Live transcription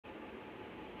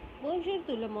Bonjour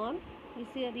tout le monde. This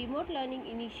is a remote learning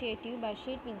initiative by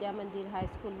Shet Vidya Mandir High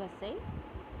School, Vasai.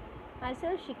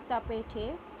 Myself Shikta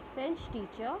Pethe, French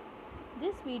teacher.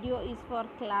 This video is for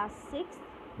class 6,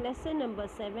 lesson number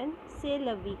 7, C'est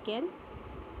le weekend.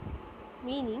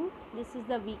 Meaning, this is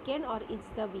the weekend or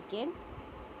it's the weekend.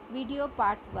 Video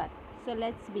part 1. So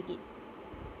let's begin.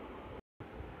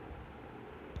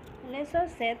 Lesson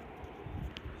said,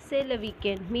 C'est le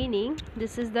weekend, meaning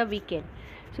this is the weekend.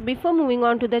 So before moving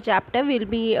on to the chapter, we'll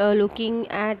be looking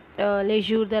at les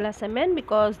jours de la semaine,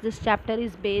 because this chapter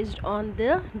is based on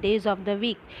the days of the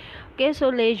week. Okay, so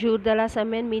les jours de la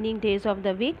semaine meaning days of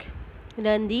the week: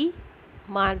 lundi,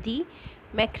 mardi,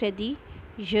 mercredi,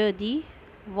 jeudi,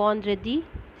 vendredi,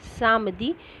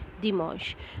 samedi,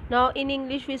 dimanche. Now in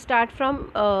English we start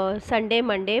from Sunday,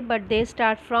 Monday, but they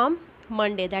start from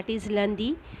Monday, that is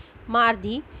lundi,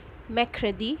 mardi,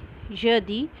 mercredi,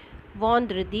 jeudi,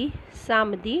 vendredi,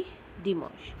 samedi,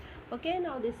 dimanche. Okay,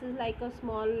 now this is like a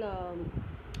small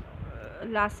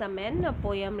la semaine, a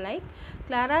poem like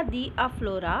Clara dit à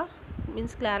Flora,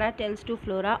 means Clara tells to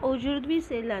Flora, aujourd'hui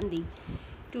c'est lundi,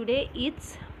 today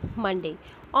it's Monday.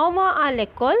 On va à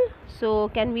l'école, so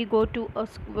can we go to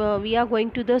we are going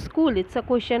to the school. It's a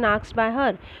question asked by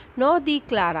her. No, dit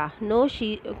Clara. No,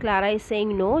 Clara is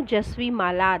saying no, je suis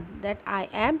malade, that I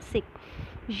am sick.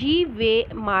 J'y vais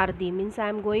mardi means I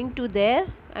am going to there.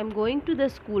 I am going to the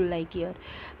school, like here.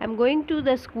 I am going to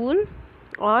the school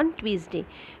on Tuesday.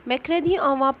 Mercredi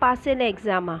on va passer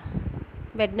l'examen.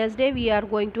 Wednesday we are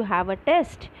going to have a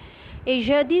test. Et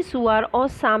jeudi soir on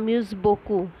s'amuse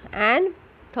beaucoup. And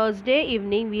Thursday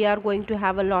evening we are going to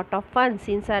have a lot of fun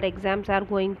since our exams are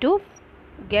going to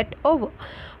get over.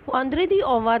 Vendredi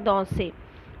on va danser.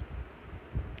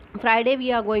 Friday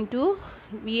we are going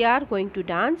to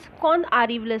dance. Quand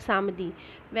arrive le samedi?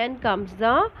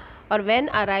 When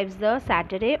arrives the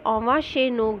Saturday? On va chez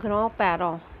nos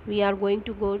grands-parents. We are going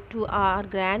to go to our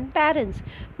grandparents.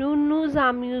 Nous nous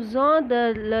amusons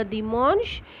le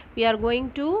dimanche. We are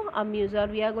going to amuse, or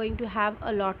we are going to have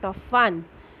a lot of fun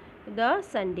the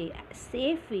Sunday.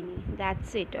 C'est fini.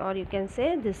 That's it. Or you can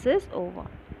say this is over.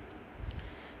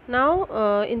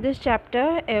 Now in this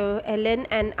chapter, Hélène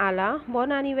and Ala.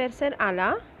 Bon anniversaire,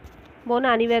 Ala. Bon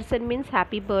anniversaire means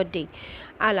happy birthday.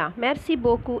 Ala. Merci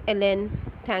beaucoup, Hélène.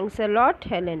 Thanks a lot,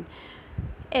 Hélène.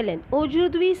 Hélène.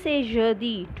 Aujourd'hui c'est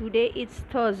jeudi. Today it's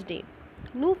Thursday.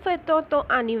 Nous fêtons ton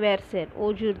anniversaire.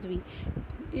 Aujourd'hui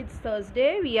it's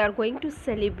Thursday. We are going to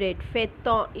celebrate.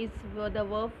 Fêtons is the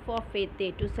verb for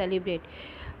fêter, to celebrate.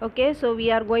 Okay, so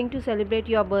we are going to celebrate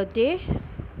your birthday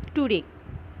today.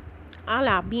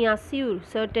 Ala, bien sûr,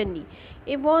 certainly.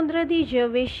 Et vendredi, je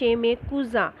vais chez mes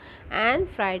cousins. And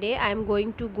Friday, I am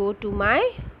going to go to my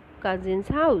cousin's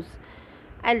house.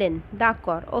 Hélène,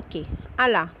 d'accord, okay.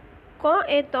 Ala, quand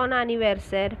est ton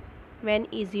anniversaire? When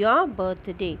is your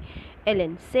birthday?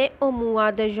 Hélène, c'est au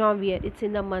mois de janvier. It's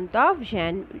in the month of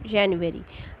January.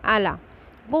 Ala,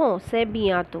 bon, c'est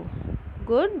bientôt.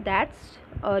 Good, that's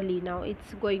early now.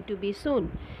 It's going to be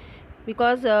soon.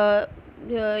 Because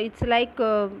it's like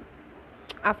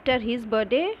after his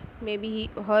birthday, maybe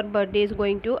her birthday is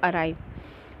going to arrive.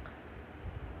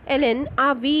 Hélène,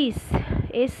 à 20,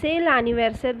 et c'est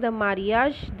l'anniversaire de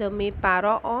mariage de mes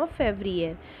parents en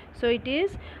février. So it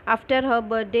is after her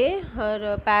birthday,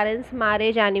 her parents'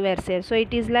 marriage anniversary. So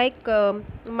it is like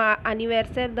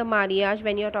anniversaire de mariage.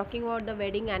 When you are talking about the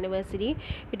wedding anniversary,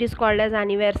 it is called as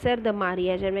anniversaire de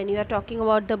mariage. And when you are talking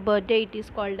about the birthday, it is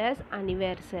called as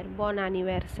anniversaire, bon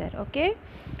anniversaire. Okay.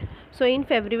 So in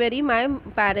February, my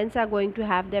parents are going to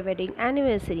have their wedding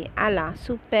anniversary. Allah,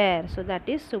 super. So that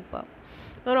is super.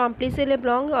 Now remplissez les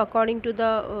blancs according to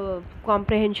the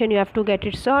comprehension. You have to get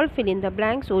it solved. Fill in the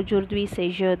blanks. Aujourd'hui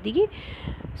c'est jeudi.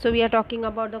 So we are talking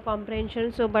about the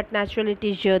comprehension. So but naturally it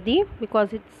is jeudi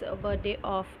because it's a birthday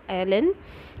of Hélène.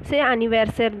 C'est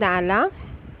anniversaire d'Ala.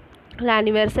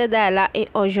 L'anniversaire d'Ala est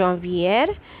en janvier.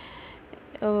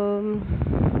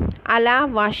 Ala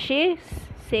va chez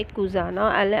ses cousins. Now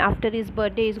after his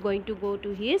birthday, he is going to go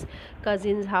to his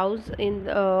cousin's house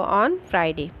on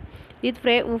Friday. Dit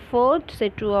vrai ou faux? C'est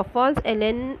true or false?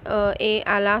 Hélène et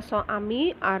Ala sont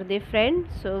amis. Are they friends?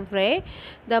 So vrai.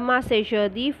 Demain c'est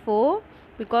jeudi. Faux,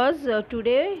 because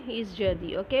today is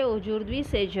jeudi. Okay, aujourd'hui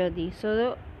c'est jeudi.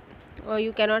 So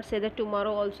you cannot say that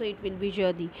tomorrow also it will be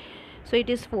jeudi. So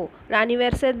it is faux.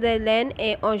 L'anniversaire d'Hélène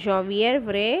est en janvier.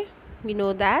 Vrai. We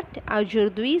know that.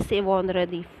 Aujourd'hui c'est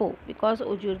vendredi. Faux, because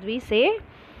aujourd'hui c'est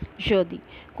jeudi.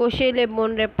 Cochez les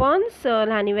bonnes réponses.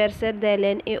 L'anniversaire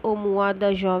d'Hélène est au mois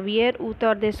de janvier.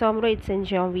 8 décembre, it's in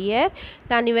janvier.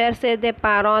 L'anniversaire des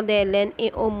parents d'Hélène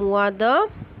est au mois de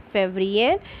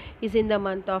février is in the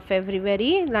month of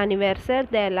February. L'anniversaire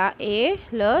d'Ella est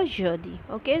le jeudi.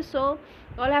 Okay, so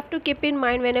all have to keep in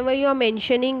mind whenever you are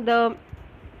mentioning the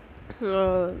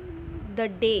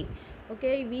day.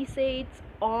 Okay, we say it's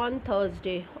on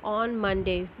Thursday, on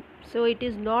Monday, so it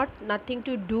is nothing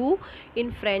to do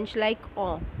in French like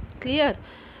on. Clear?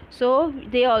 So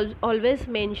they always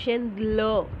mention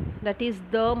le, that is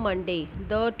the Monday,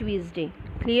 the Tuesday.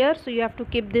 Clear? So you have to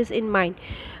keep this in mind.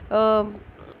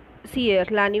 See here,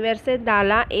 l'anniversaire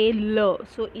d'Ala est le,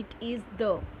 so it is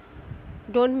the.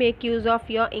 Don't make use of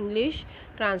your English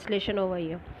translation over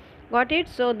here. Got it?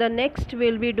 So the next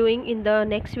we'll be doing in the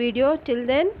next video. Till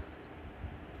then,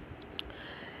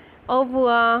 au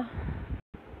revoir.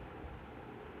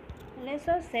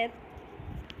 Lesson 7,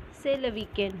 c'est le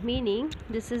weekend, meaning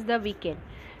this is the weekend.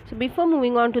 So before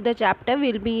moving on to the chapter,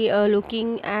 we'll be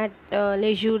looking at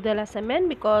les jours de la semaine,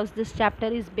 because this chapter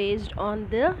is based on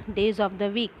the days of the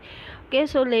week. Okay,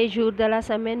 so les jours de la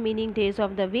semaine meaning days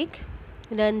of the week: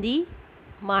 lundi,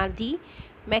 mardi,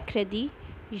 mercredi,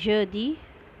 jeudi,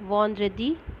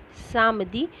 vendredi,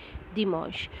 samedi,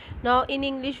 dimanche. Now in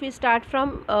English we start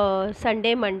from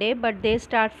Sunday, Monday, but they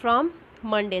start from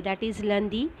Monday, that is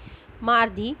lundi,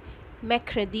 mardi,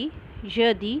 mercredi,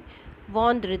 jeudi,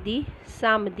 vendredi,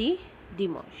 samedi,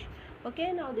 dimanche.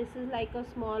 Okay, now this is like a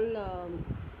small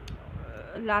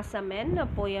la semaine, a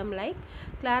poem like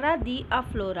Clara dit à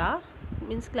Flora,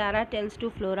 means Clara tells to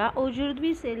Flora,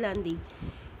 aujourd'hui c'est lundi,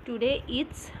 today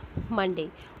it's Monday.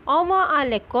 On va à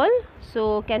l'école,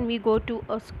 so can we go to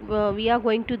we are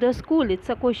going to the school. It's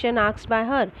a question asked by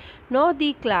her. No,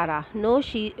 dit Clara. No,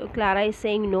 Clara is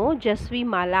saying no, je suis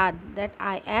malade, that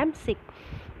I am sick.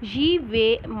 J'y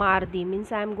vais mardi,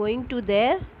 means I am going to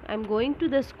there, I am going to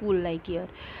the school, like here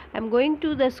I am going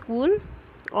to the school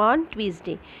on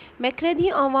Tuesday.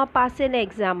 Mercredi on va passer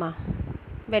l'examen.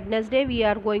 Wednesday we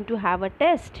are going to have a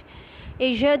test.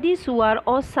 Et jeudi soir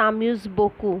on s'amuse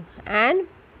beaucoup, and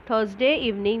Thursday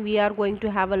evening we are going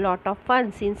to have a lot of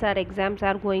fun since our exams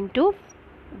are going to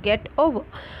get over.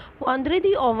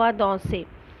 Vendredi on va danser.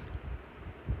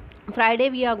 Friday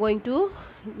we are going to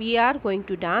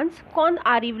dance. Quand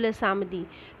arrive le samedi,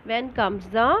 when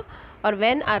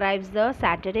arrives the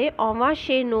Saturday, on va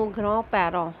chez nos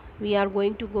grands-parents, we are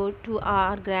going to go to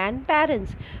our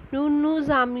grandparents. Nous nous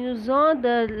amusons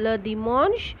le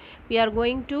dimanche, we are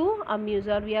going to amuse,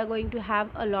 or we are going to have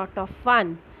a lot of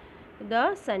fun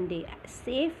the Sunday.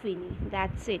 C'est fini,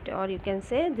 that's it, or you can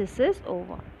say this is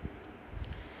over.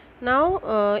 Now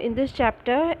in this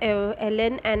chapter,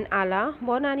 Hélène and Ala,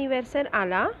 bon anniversaire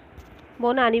Ala.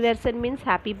 Bon anniversaire means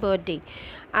happy birthday.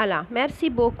 Ala, merci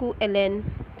beaucoup Hélène,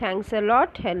 thanks a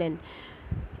lot Hélène.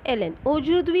 Hélène,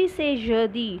 aujourd'hui c'est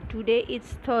jeudi, today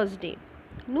it's Thursday.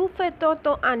 Nous fêtons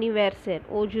ton anniversaire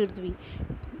aujourd'hui.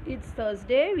 It's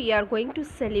Thursday, we are going to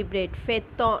celebrate.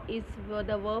 Fêtons is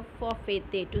the verb for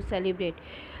fêter, to celebrate.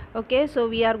 Okay, so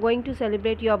we are going to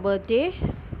celebrate your birthday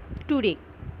today.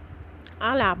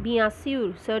 Ala, bien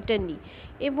sûr, certainly.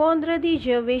 Et vendredi,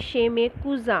 je vais chez mes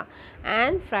cousins.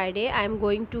 And Friday, I am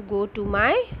going to go to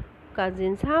my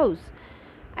cousin's house.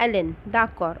 Hélène,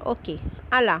 d'accord, okay.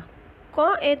 Ala,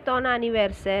 quand est ton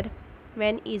anniversaire?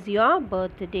 When is your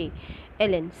birthday?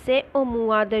 Hélène, c'est au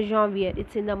mois de janvier.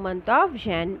 It's in the month of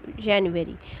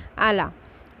January. Ala,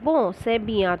 bon, c'est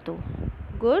bientôt.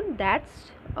 Good,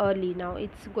 that's early now.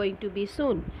 It's going to be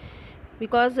soon.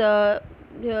 Because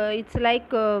it's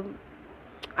like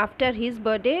after his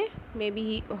birthday,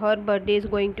 maybe her birthday is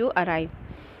going to arrive.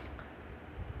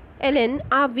 Hélène,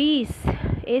 à 20,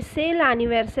 et c'est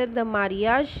l'anniversaire de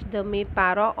mariage de mes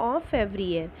parents en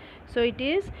février. So it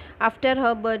is after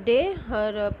her birthday,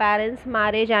 her parents'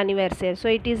 marriage anniversary. So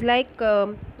it is like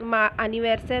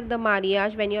anniversaire de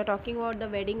mariage. When you are talking about the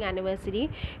wedding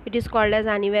anniversary, it is called as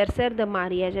anniversaire de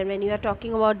mariage, and when you are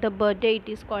talking about the birthday, it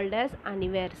is called as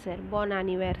anniversaire, bon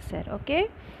anniversaire. Okay,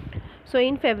 so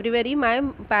in February my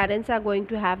parents are going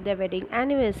to have their wedding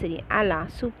anniversary. Allah,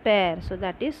 super. So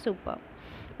that is super.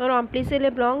 Now remplissez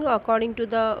les blancs according to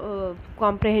the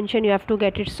comprehension. You have to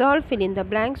get it solved. Fill in the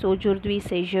blanks. Aujourd'hui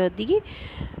c'est jeudi.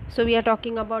 So we are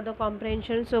talking about the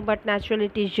comprehension. So but naturally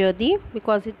it is jeudi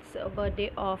because it's a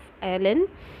birthday of Hélène.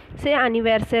 C'est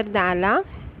anniversaire d'Ala.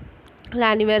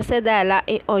 L'anniversaire d'Ala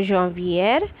est en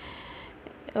janvier.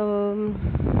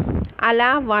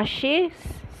 Ala va chez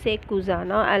ses cousins.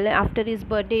 Now after his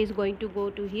birthday is going to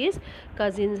go to his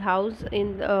cousin's house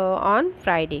on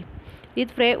Friday.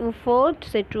 Dites vrai ou faux,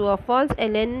 c'est true or false.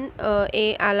 Hélène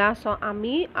et Ala sont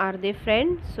amis. Are they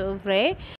friends? So vrai.